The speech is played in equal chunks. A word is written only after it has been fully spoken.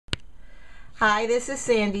Hi, this is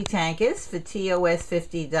Sandy Tankus for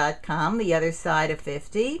TOS50.com, the other side of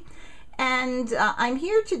 50. And I'm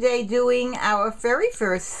here today doing our very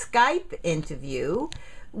first Skype interview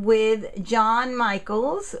with John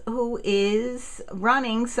Michaels, who is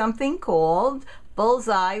running something called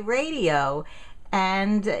Bullseye Radio.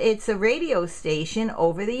 And it's a radio station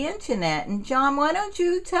over the internet. And John, why don't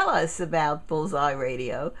you tell us about Bullseye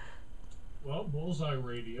Radio? Well, Bullseye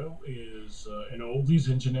Radio is an oldies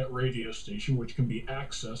internet radio station which can be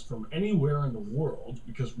accessed from anywhere in the world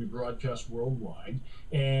because we broadcast worldwide,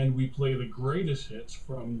 and we play the greatest hits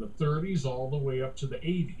from the 30s all the way up to the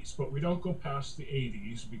 80s, but we don't go past the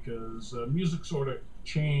 80s because music sort of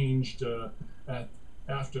changed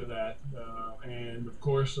after that, and of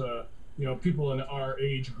course, people in our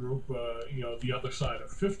age group, the other side of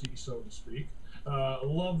 50, so to speak,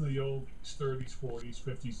 love the old 30s, 40s,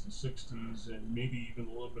 50s, and 60s, and maybe even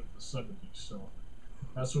a little bit of the 70s. So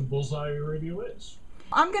that's what Bullseye Radio is.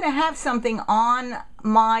 I'm going to have something on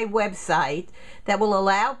my website that will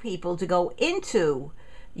allow people to go into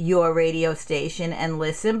your radio station and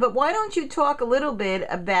listen. But why don't you talk a little bit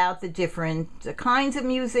about the different kinds of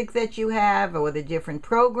music that you have or the different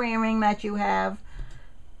programming that you have?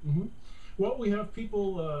 Mm-hmm. Well, we have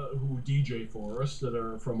people who DJ for us that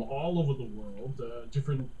are from all over the world,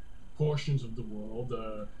 different portions of the world.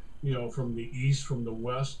 From the east, from the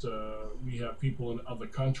west. We have people in other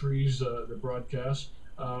countries that broadcast.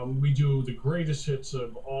 We do the greatest hits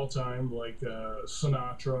of all time, like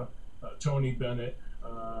Sinatra, Tony Bennett.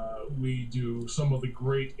 We do some of the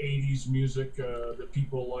great 80s music that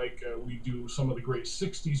people like. We do some of the great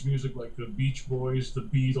 60s music, like the Beach Boys, the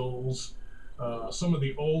Beatles. Some of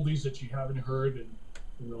the oldies that you haven't heard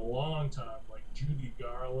in a long time, like Judy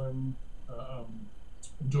Garland,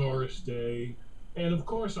 Doris Day, and of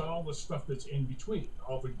course all the stuff that's in between,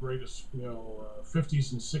 all the greatest,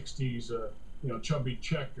 50s and 60s, Chubby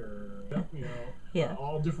Checker, Yeah.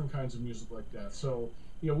 all different kinds of music like that. So,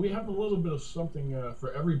 we have a little bit of something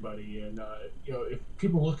for everybody, and if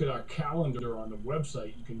people look at our calendar on the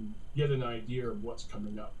website, you can get an idea of what's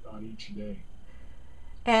coming up on each day.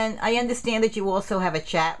 And I understand that you also have a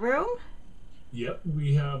chat room? Yep,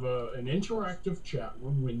 we have an interactive chat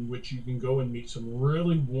room in which you can go and meet some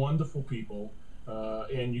really wonderful people,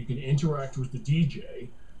 and you can interact with the DJ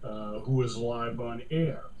who is live on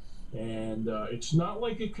air. And it's not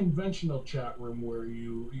like a conventional chat room where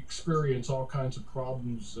you experience all kinds of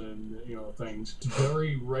problems and things. It's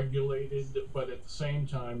very regulated, but at the same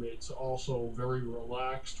time, it's also very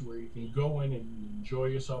relaxed, where you can go in and enjoy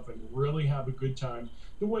yourself and really have a good time,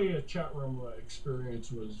 the way a chat room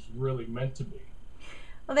experience was really meant to be.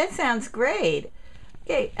 Well, that sounds great.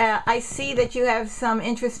 Okay, I see that you have some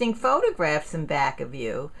interesting photographs in back of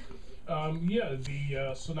you.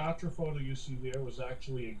 The Sinatra photo you see there was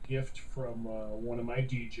actually a gift from one of my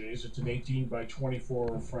DJs. It's an 18 by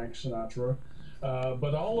 24 of Frank Sinatra.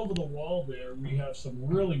 But all over the wall there, we have some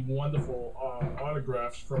really wonderful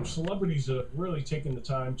autographs from celebrities that have really taken the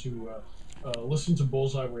time to listen to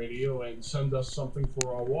Bullseye Radio and send us something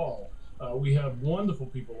for our wall. We have wonderful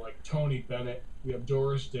people like Tony Bennett. We have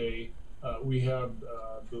Doris Day. We have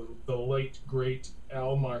the late, great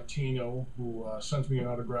Al Martino, who sent me an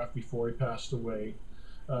autograph before he passed away.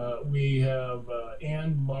 We have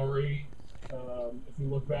Anne Murray. If you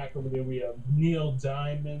look back over there, we have Neil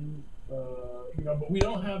Diamond. But we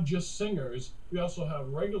don't have just singers. We also have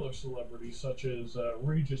regular celebrities such as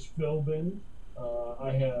Regis Philbin.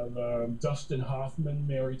 I have Dustin Hoffman,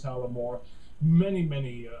 Mary Tyler Moore,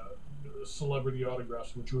 many celebrity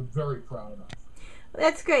autographs, which we're very proud of.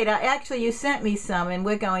 That's great. Actually, you sent me some, and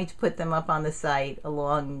we're going to put them up on the site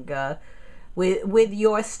along with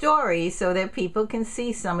your story so that people can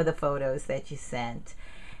see some of the photos that you sent.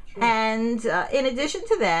 Sure. And in addition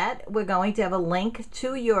to that, we're going to have a link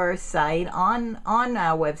to your site on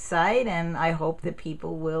our website, and I hope that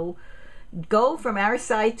people will go from our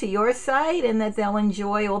site to your site and that they'll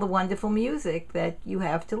enjoy all the wonderful music that you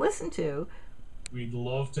have to listen to. We'd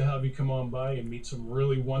love to have you come on by and meet some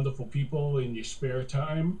really wonderful people in your spare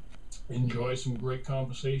time. Enjoy some great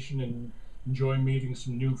conversation and enjoy meeting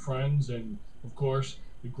some new friends and, of course,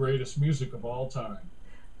 the greatest music of all time.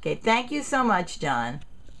 Okay, thank you so much, John.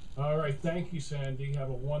 All right, thank you, Sandy. Have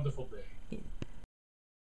a wonderful day.